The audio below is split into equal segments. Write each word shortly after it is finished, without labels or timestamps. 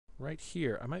right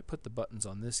here, I might put the buttons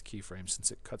on this keyframe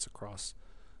since it cuts across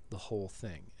the whole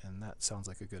thing, and that sounds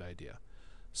like a good idea.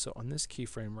 So on this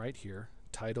keyframe right here,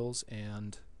 titles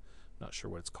and not sure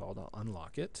what it's called, I'll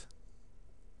unlock it.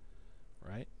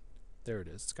 Right? There it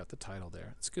is. It's got the title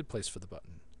there. It's a good place for the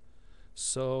button.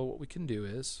 So what we can do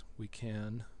is we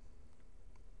can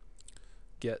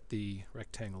get the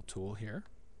rectangle tool here.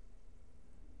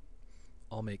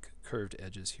 I'll make curved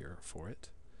edges here for it.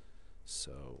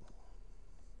 So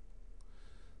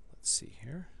let's see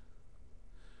here.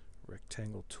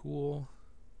 Rectangle tool.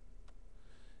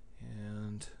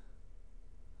 And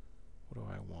what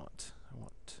do I want? I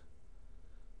want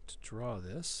to draw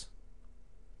this.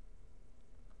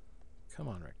 Come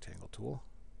on, rectangle tool.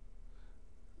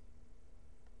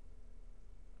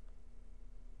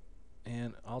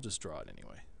 And I'll just draw it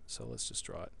anyway. So let's just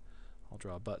draw it. I'll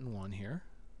draw button 1 here.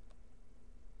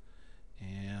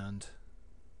 And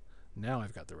now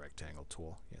I've got the rectangle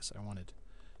tool. Yes, I wanted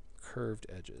curved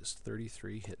edges.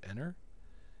 33, hit enter.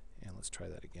 And let's try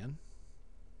that again.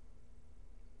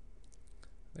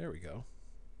 There we go.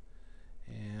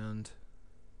 And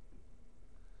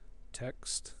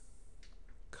text,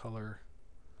 color,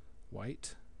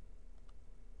 white,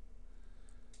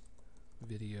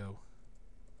 video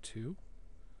 2.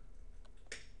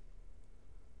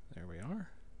 There we are.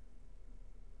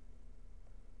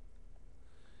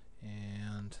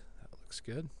 And that looks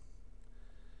good.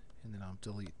 And then I'll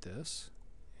delete this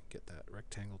and get that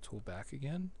rectangle tool back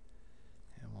again.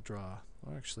 And we'll draw,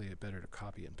 well, actually it's better to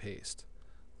copy and paste.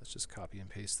 Let's just copy and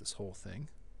paste this whole thing.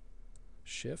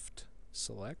 Shift,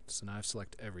 select, so now I've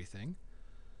selected everything.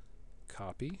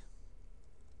 Copy,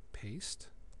 paste.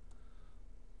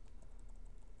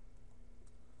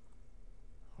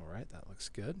 Alright, that looks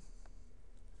good.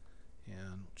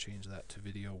 And we'll change that to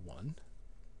video 1.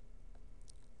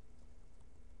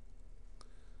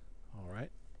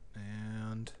 Alright,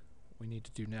 and what we need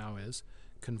to do now is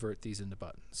convert these into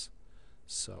buttons.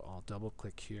 So I'll double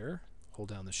click here, hold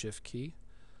down the shift key,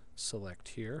 select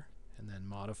here, and then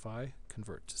modify,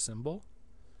 convert to symbol,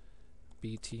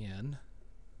 BTN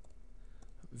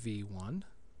V1,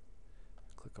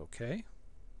 click OK,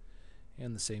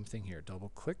 and the same thing here,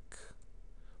 double click,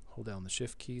 hold down the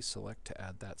shift key, select to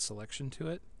add that selection to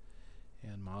it,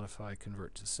 and modify,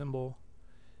 convert to symbol,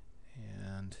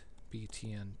 and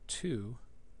BTN2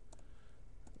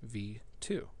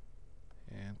 V2,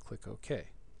 and click OK.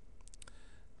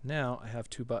 Now I have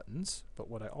 2 buttons, but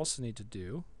what I also need to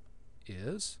do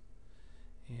is,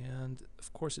 and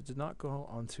of course it did not go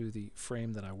onto the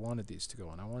frame that I wanted these to go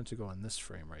on. I wanted to go on this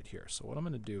frame right here. So what I'm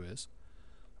going to do is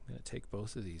I'm going to take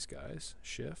both of these guys,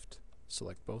 shift,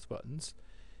 select both buttons,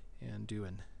 and do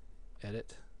an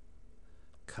edit,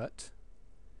 cut,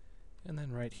 and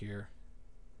then right here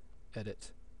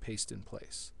edit, paste in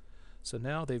place. So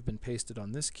now they've been pasted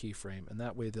on this keyframe, and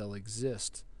that way they'll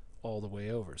exist all the way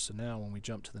over. So now when we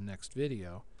jump to the next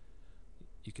video,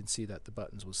 you can see that the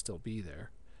buttons will still be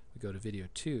there. We go to video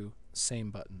 2,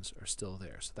 same buttons are still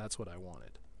there. So that's what I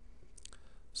wanted.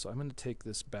 So I'm going to take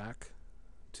this back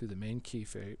to the main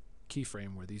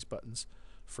keyframe where these buttons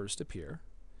first appear,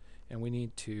 and we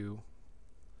need to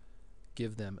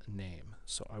give them a name.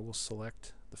 So I will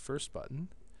select the first button,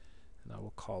 and I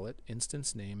will call it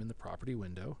instance name in the property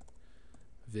window,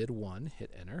 vid1,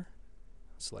 hit enter,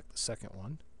 select the second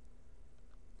one,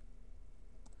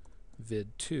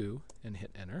 vid2, and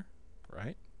hit enter,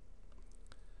 right?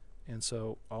 And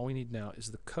so all we need now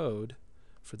is the code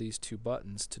for these 2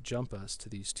 buttons to jump us to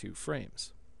these 2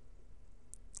 frames.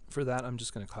 For that, I'm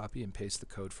just going to copy and paste the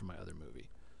code from my other movie.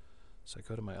 So I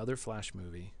go to my other Flash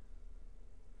movie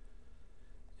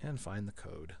and find the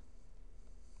code.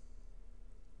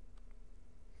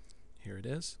 Here it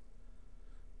is.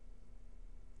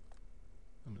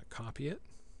 I'm going to copy it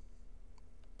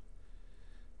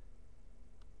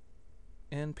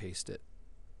and paste it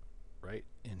right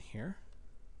in here.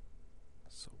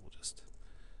 So we'll just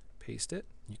paste it.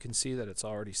 You can see that it's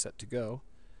already set to go.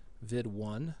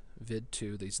 Vid1,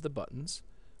 Vid2, these are the buttons.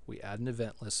 We add an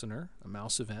event listener, a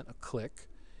mouse event, a click,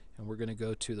 and we're going to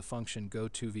go to the function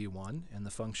goToV1 and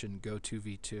the function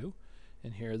goToV2,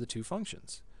 and here are the 2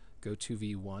 functions.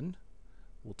 goToV1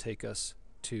 will take us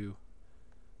to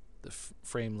the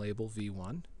frame label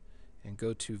V1, and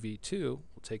goToV2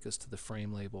 will take us to the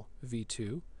frame label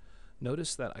V2.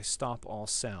 Notice that I stop all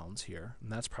sounds here,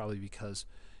 and that's probably because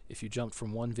if you jump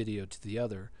from one video to the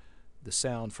other, the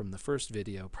sound from the first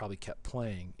video probably kept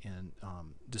playing and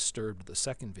disturbed the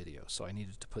second video, so I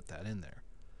needed to put that in there.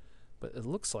 But it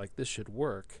looks like this should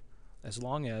work as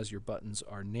long as your buttons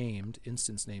are named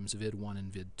instance names vid1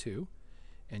 and vid2,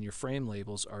 and your frame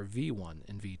labels are v1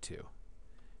 and v2.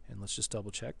 And let's just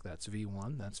double check. That's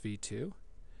V1, that's V2,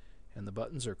 and the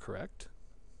buttons are correct.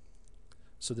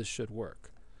 So this should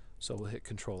work. So we'll hit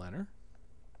Control Enter.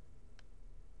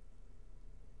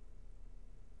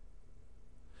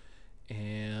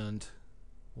 And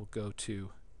we'll go to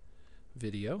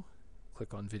Video,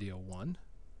 click on Video 1,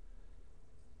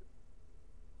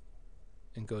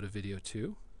 and go to Video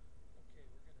 2.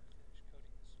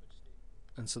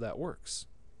 And so that works.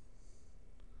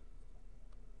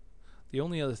 The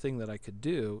only other thing that I could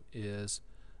do is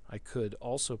I could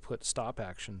also put stop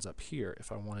actions up here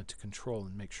if I wanted to control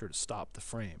and make sure to stop the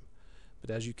frame. But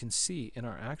as you can see in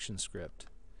our action script,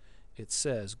 it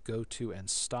says go to and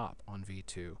stop on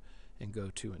V2 and go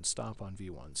to and stop on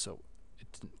V1. So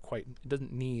it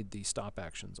doesn't need the stop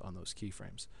actions on those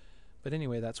keyframes. But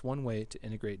anyway, that's one way to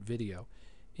integrate video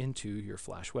into your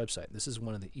Flash website. This is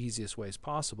one of the easiest ways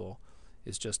possible,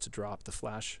 is just to drop the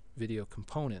Flash video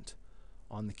component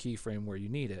on the keyframe where you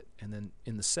need it, and then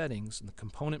in the settings and the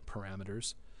component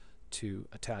parameters to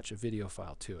attach a video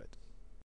file to it.